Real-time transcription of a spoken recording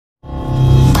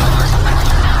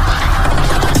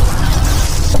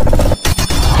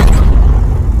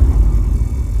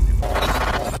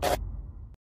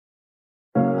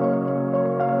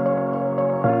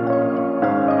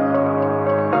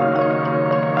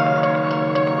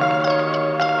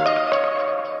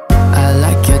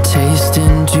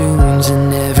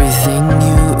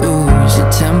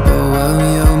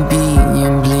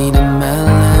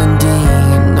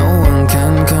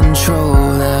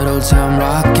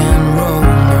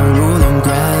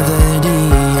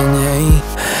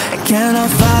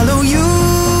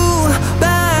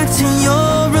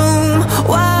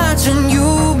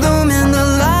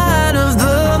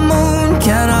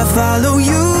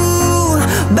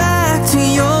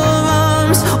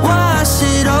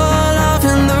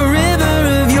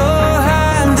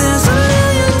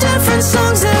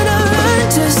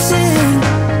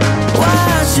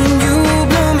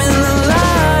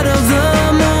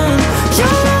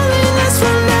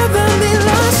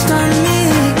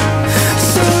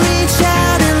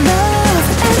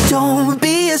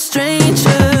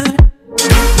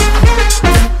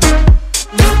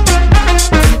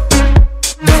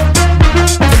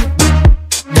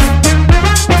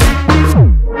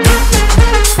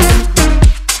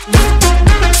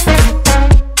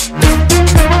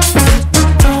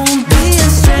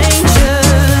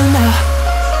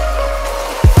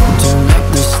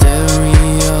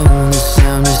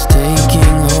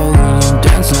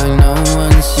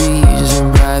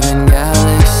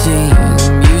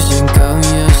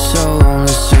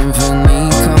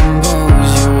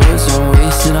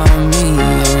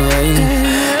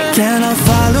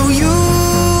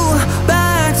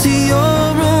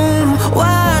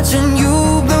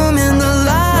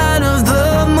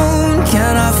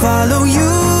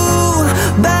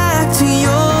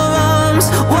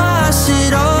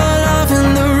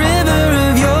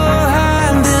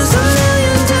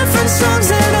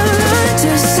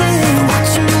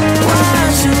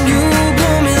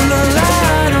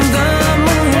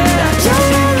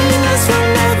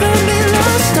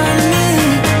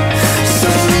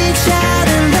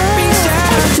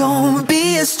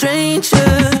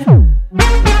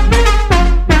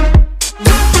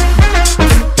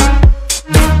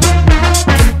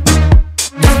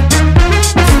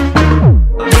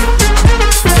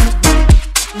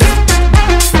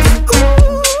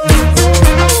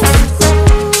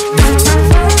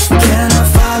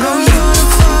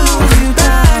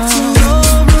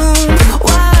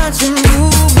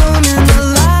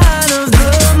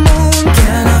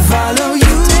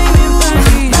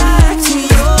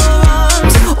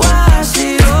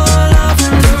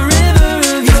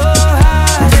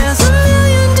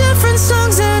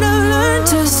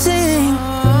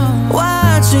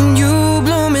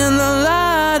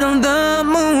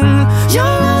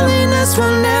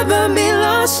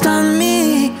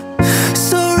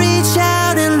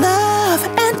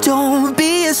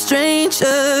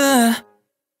stranger.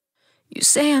 You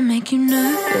say I make you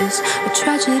nervous, a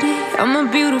tragedy, I'm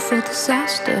a beautiful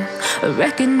disaster, a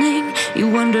reckoning, you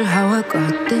wonder how I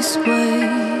got this way.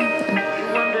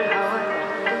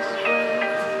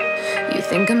 You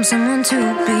think I'm someone to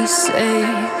be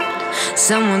saved,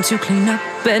 someone to clean up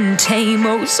and tame.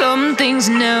 Oh, some things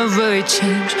never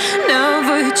change,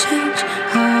 never change.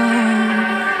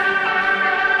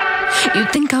 You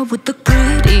think I would look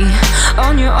pretty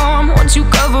on your arm once you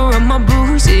cover up my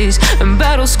bruises and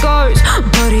battle scars,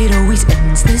 but it always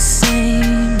ends the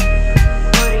same.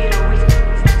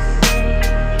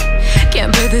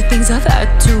 Can't bear the things I've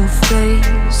had to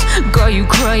face, got you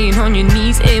crying on your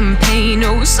knees in pain.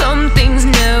 Oh, some things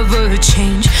never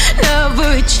change,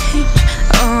 never change.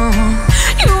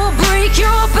 You'll break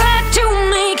your back to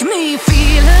make me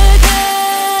feel again.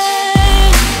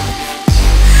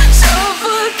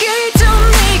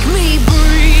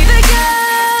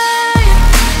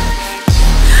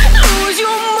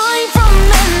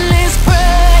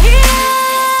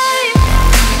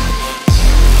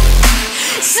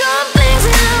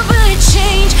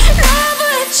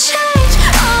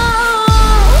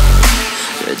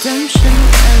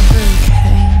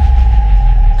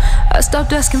 I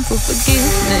stopped asking for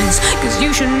forgiveness, cause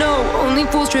you should know only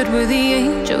fools tread where the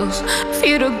angels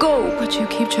fear to go, but you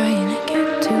keep trying to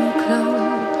get too close.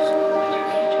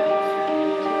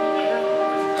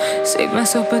 Save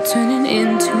myself by turning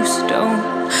into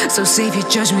stone, so save your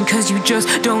judgment cause you just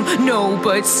don't know.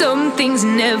 But some things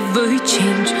never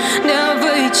change,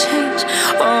 never change.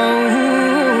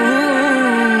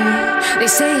 They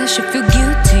say I should feel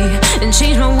guilty and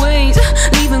change my ways,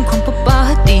 leaving crumpled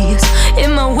bodies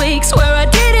in my wake. Swear I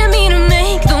didn't mean to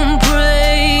make them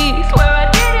break,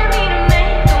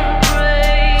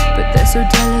 but they're so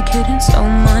delicate and so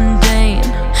mundane,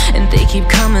 and they keep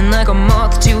coming like a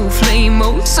moth to a flame.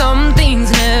 Oh, some things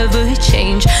never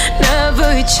change,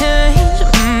 never change.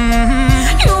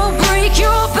 You'll break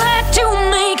your back to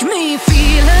make me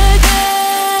feel again.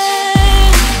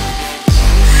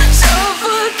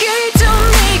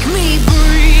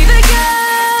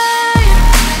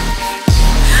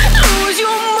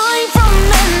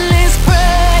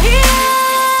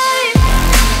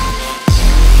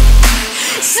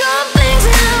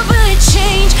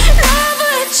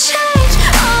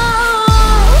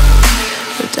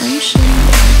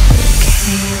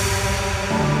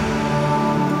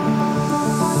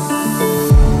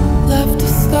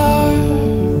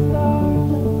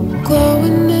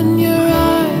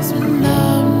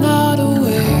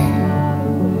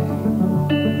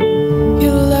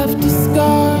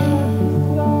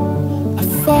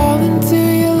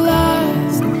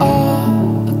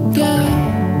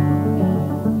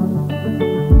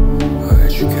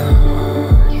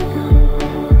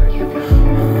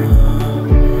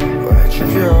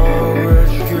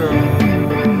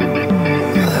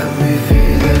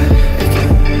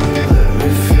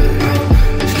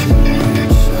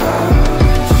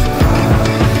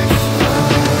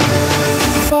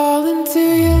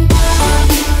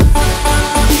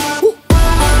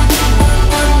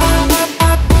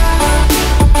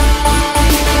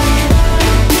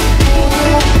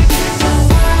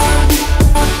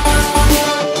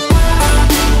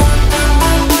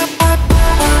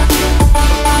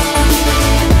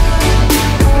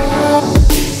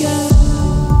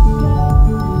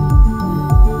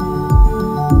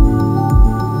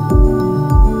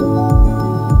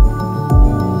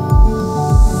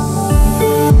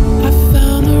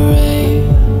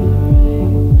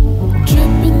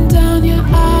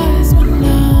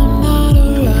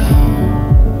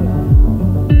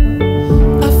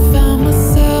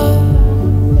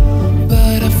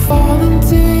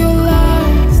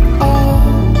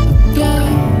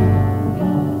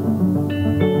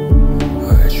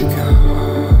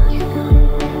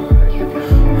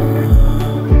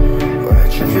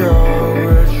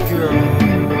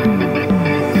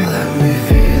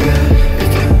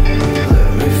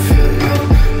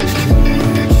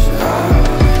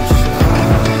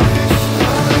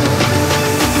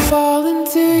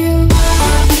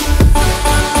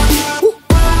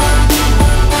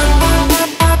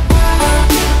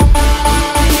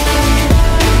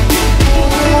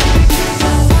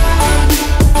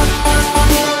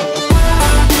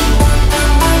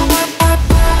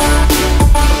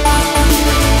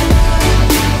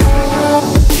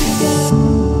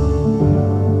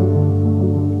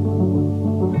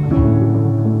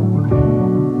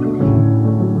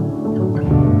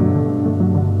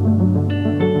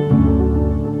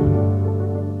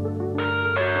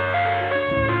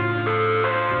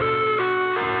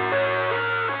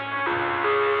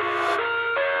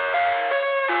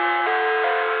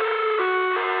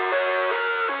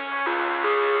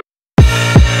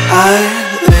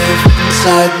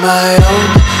 my own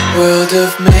world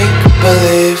of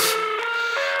make-believe.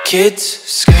 Kids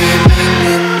screaming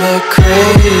in the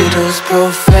cradles,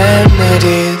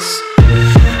 profanities.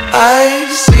 I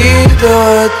see the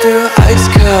world through ice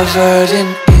covered in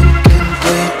ink and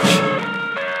bleach.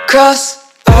 Cross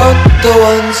out the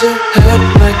ones who heard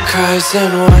my cries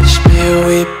and watched me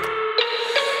weep.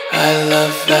 I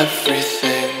love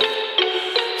everything.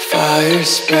 Fire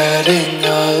spreading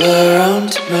all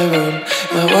around my room.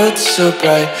 My world's so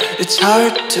bright, it's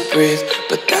hard to breathe,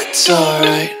 but that's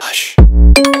alright. Hush.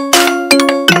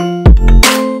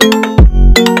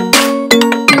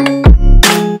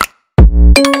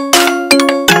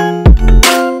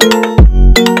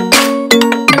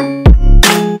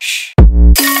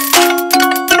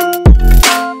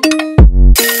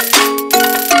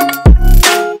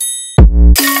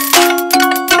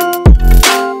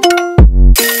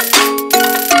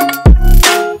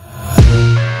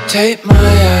 Take my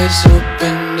eyes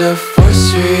open to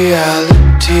force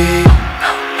reality.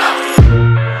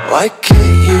 Why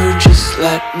can't you just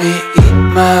let me eat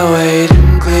my weight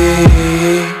in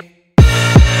glee?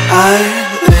 I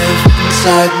live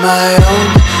inside my own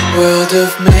world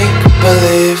of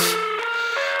make-believe.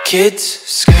 Kids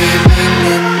screaming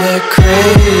in their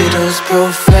cradles,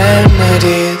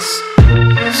 profanities.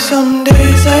 Some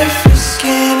days I feel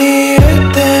skinnier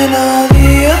than all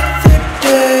the other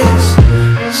days.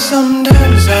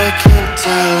 Sometimes I can't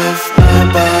tell if my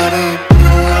body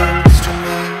belongs to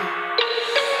me.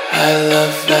 I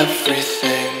love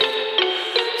everything.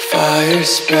 Fire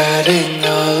spreading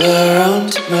all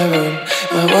around my room.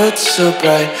 My world's so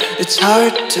bright, it's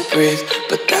hard to breathe,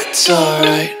 but that's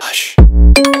alright. Hush.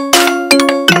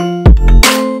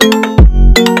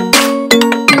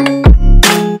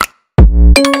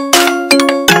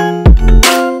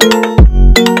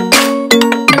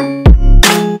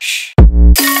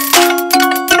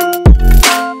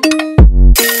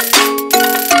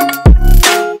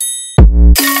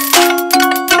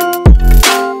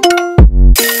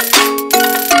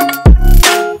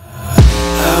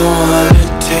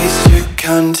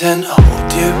 Content,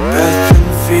 hold your breath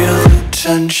and feel the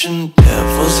tension.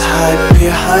 Devils hide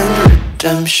behind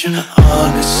redemption.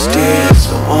 Honesty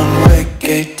is a one-way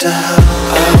gate to hell.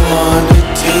 I wanna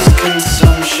taste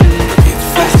consumption.